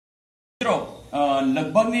મિત્રો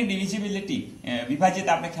લગભગની ડિવિઝિબિલિટી વિભાજિત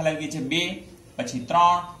આપણે ખ્યાલ આવી ગઈ છે 2 પછી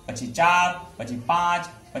 3 પછી 4 પછી 5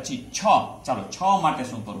 પછી 6 ચાલો 6 માટે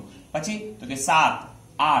શું કરું પછી તો કે 7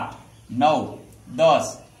 8 9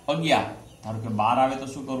 10 11 ધારો કે 12 આવે તો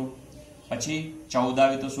શું કરું પછી 14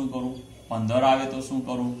 આવે તો શું કરું 15 આવે તો શું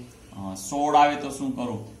કરું 16 આવે તો શું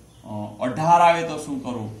કરું 18 આવે તો શું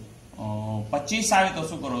કરું 25 આવે તો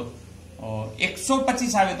શું કરું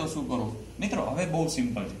 125 આવે તો શું કરું મિત્રો હવે બહુ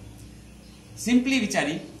સિમ્પલ છે સિમ્પલી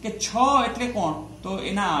વિચારી કે 6 એટલે કોણ તો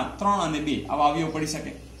એના 3 અને 2 આવા અવયવ પડી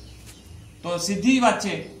શકે તો સીધી વાત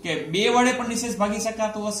છે કે 2 વડે પણ નિશેષ ભાગી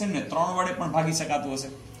શકાતું હશે ને 3 વડે પણ ભાગી શકાતું હશે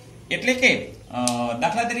એટલે કે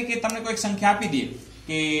દાખલા તરીકે તમને કોઈ સંખ્યા આપી દે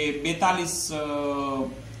કે 42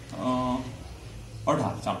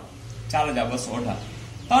 18 ચાલો 4218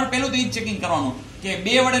 તમારે પેલું તો એ જ ચેકિંગ કરવાનું કે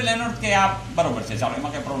 2 વડે લેનો કે આ બરોબર છે ચાલો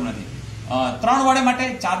એમાં કઈ પ્રોબ્લેમ નથી 3 વડે માટે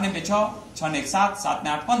 4 ને 2 6 6 ને 1 7 7 ને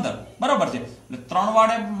 8 15 બરોબર છે એટલે 3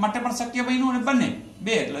 વડે માટે પણ શક્ય બન્યું અને બંને 2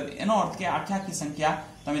 એટલે એનો અર્થ કે આખી સંખ્યા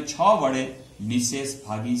તમે 6 વડે નિશેષ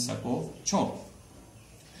ભાગી શકો છો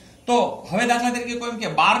તો હવે દાખલા તરીકે કોઈ એમ કે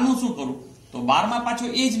 12 નું શું કરું તો 12 માં પાછો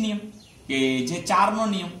એ જ નિયમ કે જે 4 નો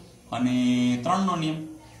નિયમ અને 3 નો નિયમ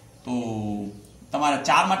તો તમારા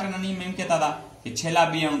 4 માટેના નિયમ એમ કહેતા હતા કે છેલ્લા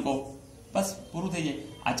 2 અંકો બસ પૂરું થઈ જાય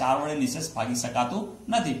આ 4 વડે નિશેષ ભાગી શકાતું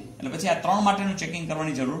નથી એટલે પછી આ 3 માટેનું ચેકિંગ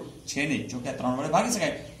કરવાની જરૂર છે નહીં જો કે આ 3 વડે ભાગી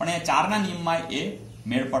શકાય પણ એ 4 ના નિયમમાં એ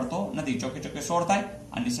મેળ પડતો નથી ચોકે 16 થાય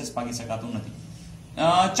આ નિશેષ ભાગી શકાતું નથી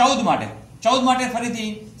 14 માટે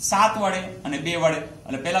ફરીથી 7 વડે અને 2 વડે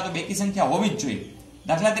એટલે પહેલા તો બેકી સંખ્યા હોવી જ જોઈએ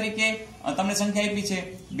દાખલા તરીકે તમને સંખ્યા આપી છે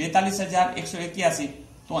 42181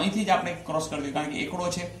 તો અહીંથી જ આપણે ક્રોસ કરી દઈએ કારણ કે એકડો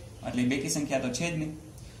છે એટલે બેકી સંખ્યા તો છે જ નહીં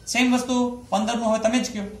સેમ વસ્તુ 15 નું હવે તમે જ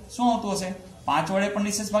કહો શું આવતું હશે 5 વડે પણ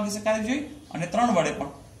નિશેષ ભાગી શકાય જોઈએ અને 3 વડે પણ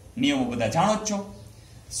નિયમો બધા જાણો જ છો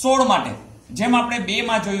 16 માટે જેમ આપણે 2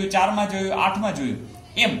 માં જોયું 4 માં જોયું 8 માં જોયું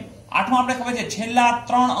એમ 8 માં આપણે ખબર છે છેલ્લા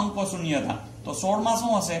 3 અંકો શૂન્ય હતા તો 16 માં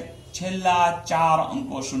શું હશે છેલ્લા 4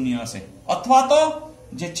 અંકો શૂન્ય હશે અથવા તો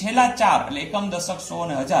જે છેલ્લા 4 એટલે એકમ દશક 100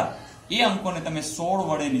 અને 1000 એ અંકોને તમે 16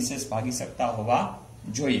 વડે નિશેષ ભાગી શકતા હોવા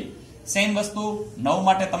જોઈએ સેમ વસ્તુ 9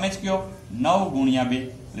 માટે તમે જ કહો 9 ગુણ્યા 2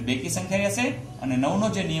 એટલે બેકી સંખ્યા હશે અને 9 નો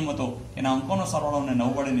જે નિયમ હતો એના અંકોનો સરવાળો અને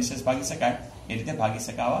 9 વડે નિશેષ ભાગી શકાય એ રીતે ભાગી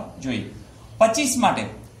શકાવા જોઈએ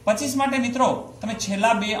 25 માટે મિત્રો તમે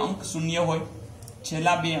છેલ્લા 2 અંક શૂન્ય હોય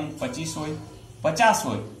છેલ્લા 2 અંક 25 હોય 50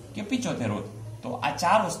 હોય કે 75 હોય તો આ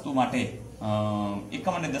 4 વસ્તુ માટે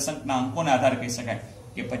એકમ અને દશકના અંકોને આધારે કહી શકાય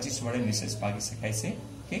કે 25 વડે નિશેષ ભાગી શકાય છે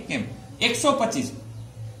કે કેમ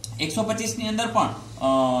 125 ની અંદર પણ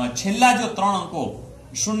છેલ્લા જો 3 અંકો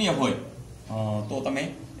શૂન્ય હોય તો તમે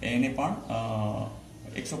એને પણ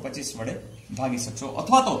 125 વડે ભાગી શકશો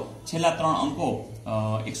અથવા તો છેલ્લા 3 અંકો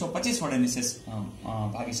 125 વડે નિશેષ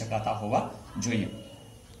ભાગી શકાતા હોવા જોઈએ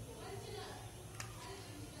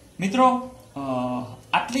મિત્રો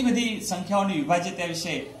આટલી બધી સંખ્યાઓની વિભાજ્યતા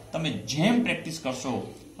વિશે તમે જેમ પ્રેક્ટિસ કરશો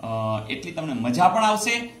એટલી તમને મજા પણ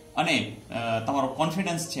આવશે અને તમારો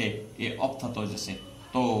કોન્ફિડન્સ છે એ અપ થતો જશે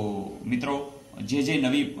તો મિત્રો જે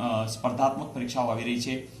નવી સ્પર્ધાત્મક પરીક્ષાઓ આવી રહી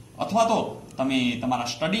છે અથવા તો તમે તમારા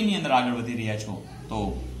સ્ટડીની અંદર આગળ વધી રહ્યા છો તો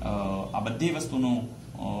આ બધી વસ્તુનું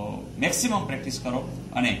મેક્સિમમ પ્રેક્ટિસ કરો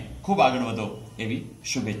અને ખૂબ આગળ વધો એવી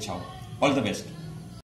શુભેચ્છાઓ ઓલ ધ બેસ્ટ